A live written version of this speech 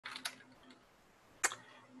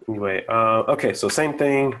Anyway, okay, so same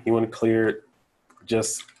thing. You want to clear it,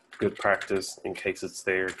 just good practice in case it's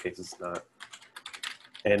there, in case it's not.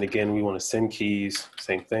 And again, we want to send keys,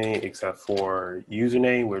 same thing, except for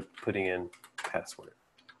username, we're putting in password.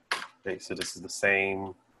 Okay, so this is the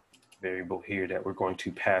same variable here that we're going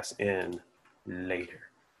to pass in later.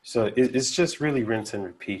 So it's just really rinse and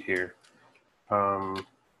repeat here. Yeah,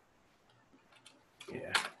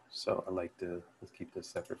 so I like to, let's keep this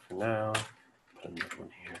separate for now. Put another one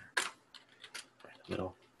here, right in the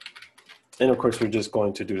middle. And of course, we're just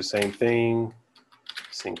going to do the same thing,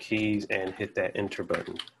 send keys and hit that enter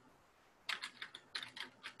button.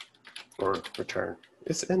 Or return.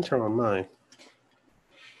 It's enter on mine.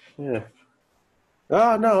 Yeah.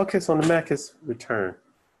 Oh, no, okay, so on the Mac it's return.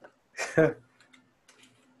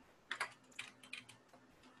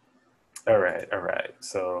 All right,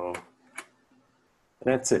 so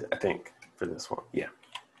that's it, I think, for this one, yeah.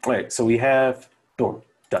 All right, so we have, boom,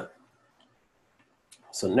 done.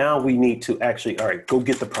 So now we need to actually, all right, go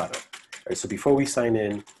get the product. All right, so before we sign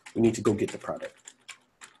in, we need to go get the product.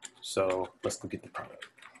 So let's go get the product.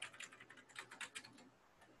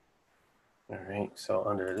 All right, so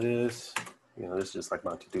under this, you know, this is just like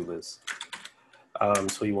my to-do list.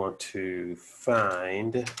 So you want to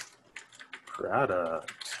find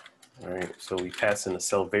product. All right, so we pass in a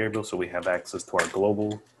self variable, so we have access to our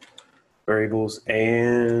global variables,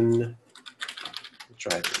 and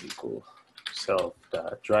driver equal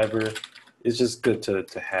self.driver. It's just good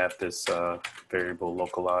to have this variable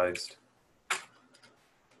localized.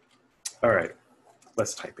 All right,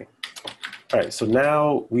 let's typing. All right, so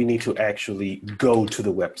now we need to actually go to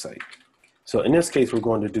the website. So in this case, we're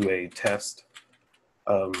going to do a test.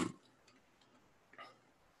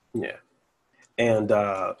 Yeah. And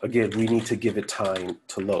again, we need to give it time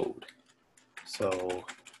to load. So,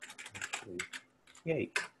 yay.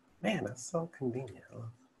 Man, that's so convenient.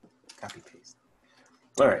 Copy paste.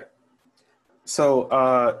 All right.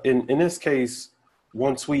 So in this case,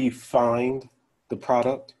 once we find the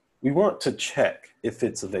product, we want to check if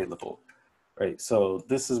it's available, right? So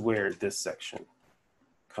this is where this section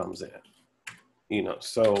comes in, you know,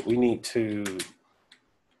 so we need to,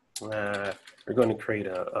 we're going to create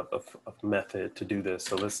a method to do this.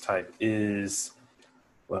 So let's type is,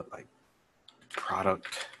 what, like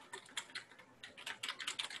product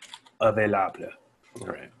available. All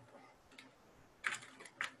right.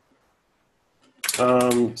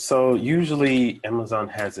 So usually Amazon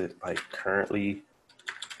has it like currently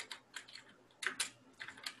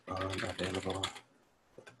available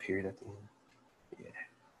with the period at the end. Yeah,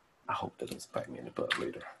 I hope that doesn't bite me in the butt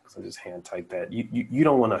later because I just hand type that. You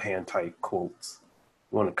don't want to hand type quotes.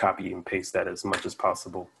 You want to copy and paste that as much as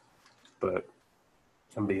possible. But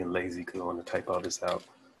I'm being lazy because I want to type all this out.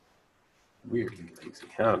 Weirdly lazy.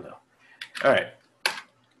 I don't know. All right.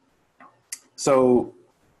 So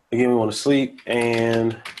again, we want to sleep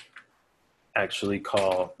and actually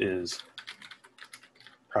call is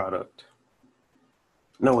product.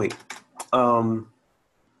 No, wait. No.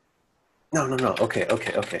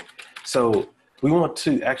 Okay. So we want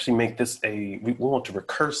to actually make this we want to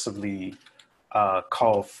recursively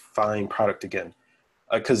call find product again.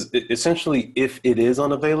 Because essentially, if it is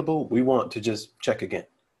unavailable, we want to just check again.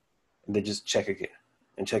 And then just check again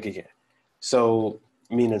and check again. So,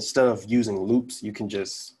 I mean, instead of using loops, you can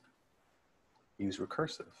just use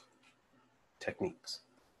recursive techniques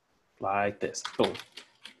like this. Boom.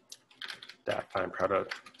 Dot find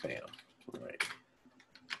product. Bam. All right.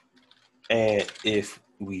 And if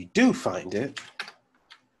we do find it,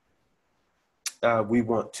 we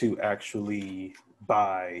want to actually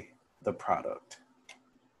buy the product.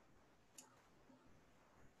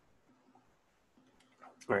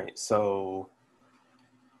 All right, so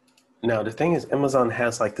now the thing is Amazon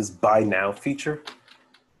has like this buy now feature.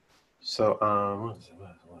 So what is it?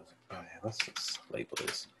 Let's just label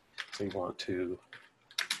this. So you want to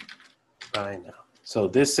buy now. So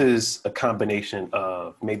this is a combination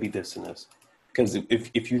of maybe this and this. Because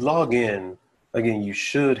if you log in, again, you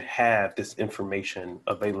should have this information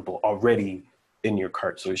available already in your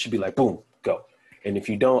cart. So it should be like, boom, go. And if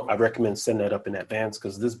you don't, I recommend setting that up in advance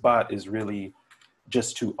because this bot is really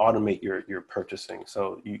just to automate your purchasing.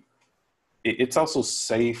 So it's also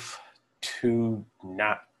safe to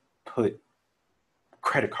not put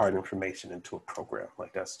credit card information into a program.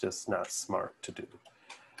 Like that's just not smart to do.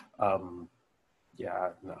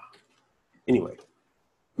 Yeah, no. Anyway,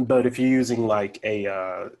 but if you're using like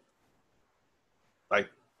like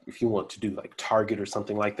if you want to do like Target or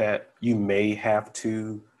something like that, you may have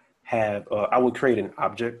to have, I would create an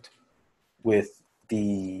object with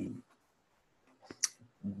the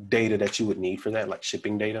data that you would need for that, like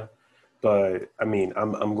shipping data. but I mean,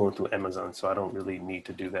 I'm going through Amazon, so I don't really need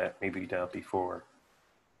to do that. Maybe that'll be for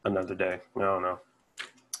another day. I don't know.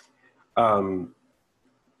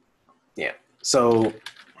 Yeah. So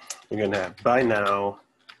we're gonna have buy now.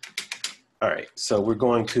 All right. So we're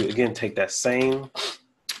going to again take that same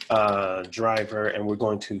driver, and we're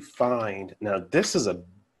going to find. Now this is a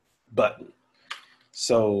button.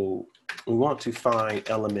 So we want to find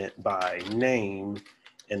element by name,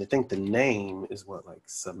 and I think the name is what, like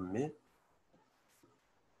submit.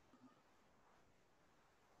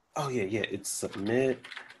 Oh yeah, it's submit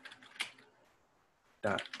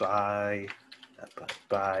dot buy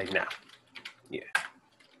now. Yeah.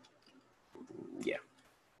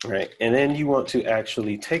 All right, and then you want to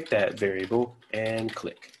actually take that variable and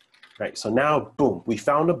click. Right, so now boom, we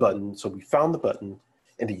found a button. So we found the button,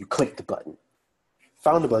 and then you click the button.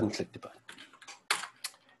 Found the button, click the button.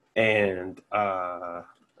 And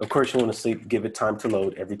of course you want to sleep, give it time to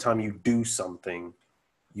load. Every time you do something,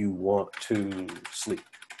 you want to sleep.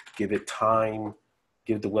 Give it time,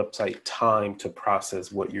 give the website time to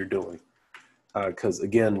process what you're doing. Because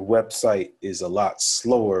again, website is a lot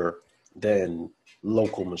slower than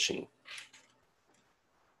local machine.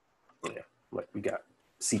 Yeah, like we got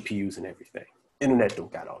CPUs and everything. Internet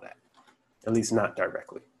don't got all that, at least not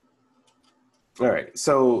directly. All right,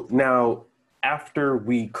 so now after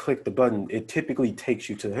we click the button, it typically takes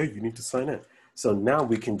you to, hey, you need to sign in. So now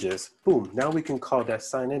we can just, boom, now we can call that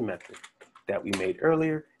sign in method that we made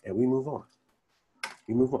earlier, and we move on.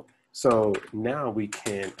 We move on. So now we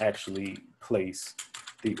can actually place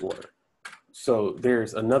the order. So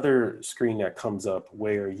there's another screen that comes up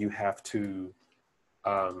where you have to,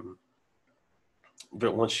 but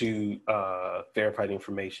once you verify the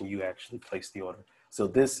information, you actually place the order. So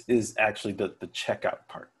this is actually the checkout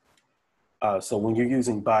part. So when you're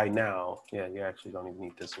using buy now, yeah, you actually don't even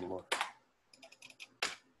need this anymore.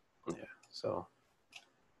 Yeah, so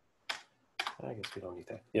I guess we don't need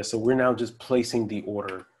that. Yeah, so we're now just placing the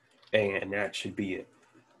order, and that should be it.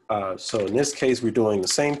 So in this case, we're doing the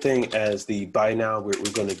same thing as the buy now. We're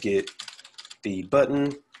going to get the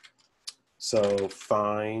button. So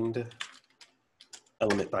find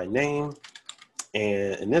element by name.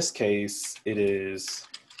 And in this case, it is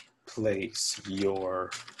place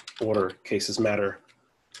your order. Cases matter.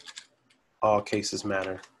 All cases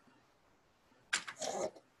matter.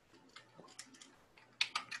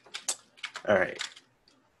 All right.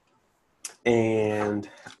 And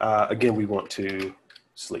again, we want to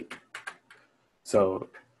sleep. So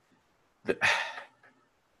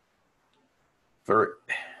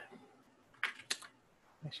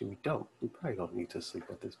actually, we don't. We probably don't need to sleep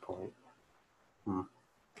at this point.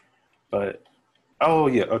 But oh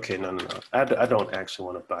yeah, okay, no. I don't actually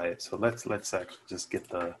want to buy it. So let's actually just get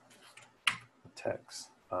the text.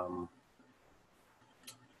 Oh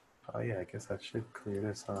yeah, I guess I should clear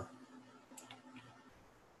this, huh?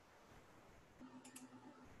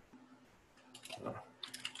 Oh.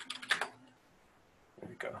 There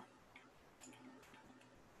we go.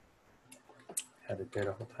 Had it there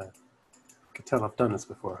the whole time. You can tell I've done this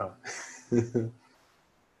before, huh?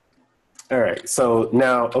 All right, so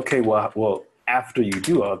now, okay, well, after you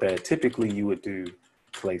do all that, typically you would do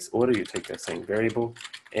place order. You take that same variable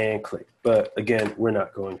and click. But again, we're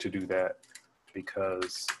not going to do that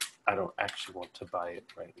because I don't actually want to buy it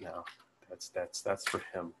right now. That's for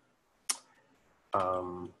him.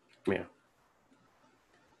 Yeah.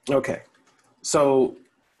 Okay, so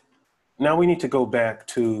now we need to go back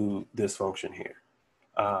to this function here,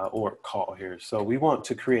 or call here. So we want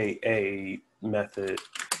to create a method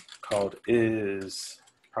called is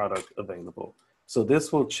product available. So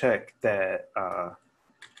this will check that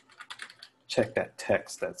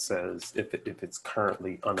text that says if it's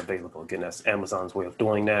currently unavailable. Again, that's Amazon's way of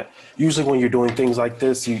doing that. Usually when you're doing things like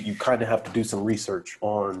this, you kind of have to do some research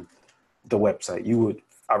on the website.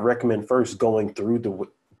 I recommend first going through the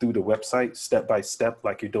website step by step,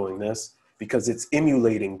 like you're doing this, because it's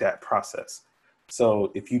emulating that process.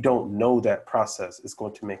 So if you don't know that process, it's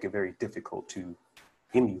going to make it very difficult to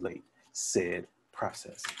emulate said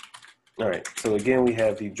process. All right, so again, we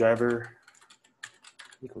have the driver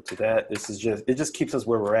equal to that. It just keeps us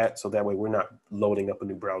where we're at, so that way we're not loading up a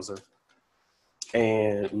new browser.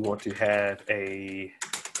 And we want to have a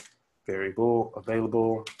variable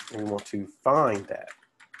available, and we want to find that.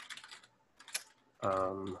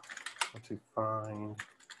 Want to find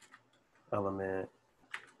element,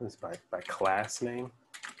 this by class name.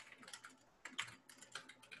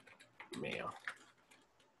 Mail.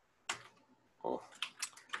 Oh.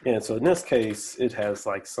 Yeah, so in this case, it has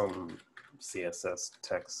like some CSS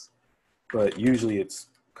text, but usually it's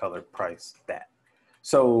color price that.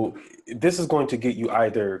 So this is going to get you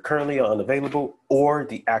either currently unavailable or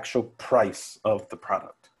the actual price of the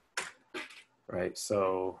product, right?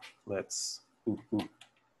 So let's,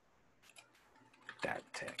 dat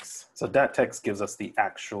text. So dat text gives us the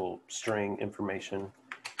actual string information.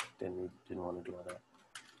 Didn't want to do all that.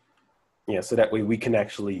 Yeah, so that way we can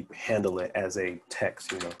actually handle it as a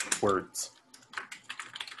text, you know, words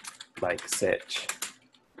like such,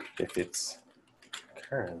 if it's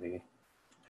currently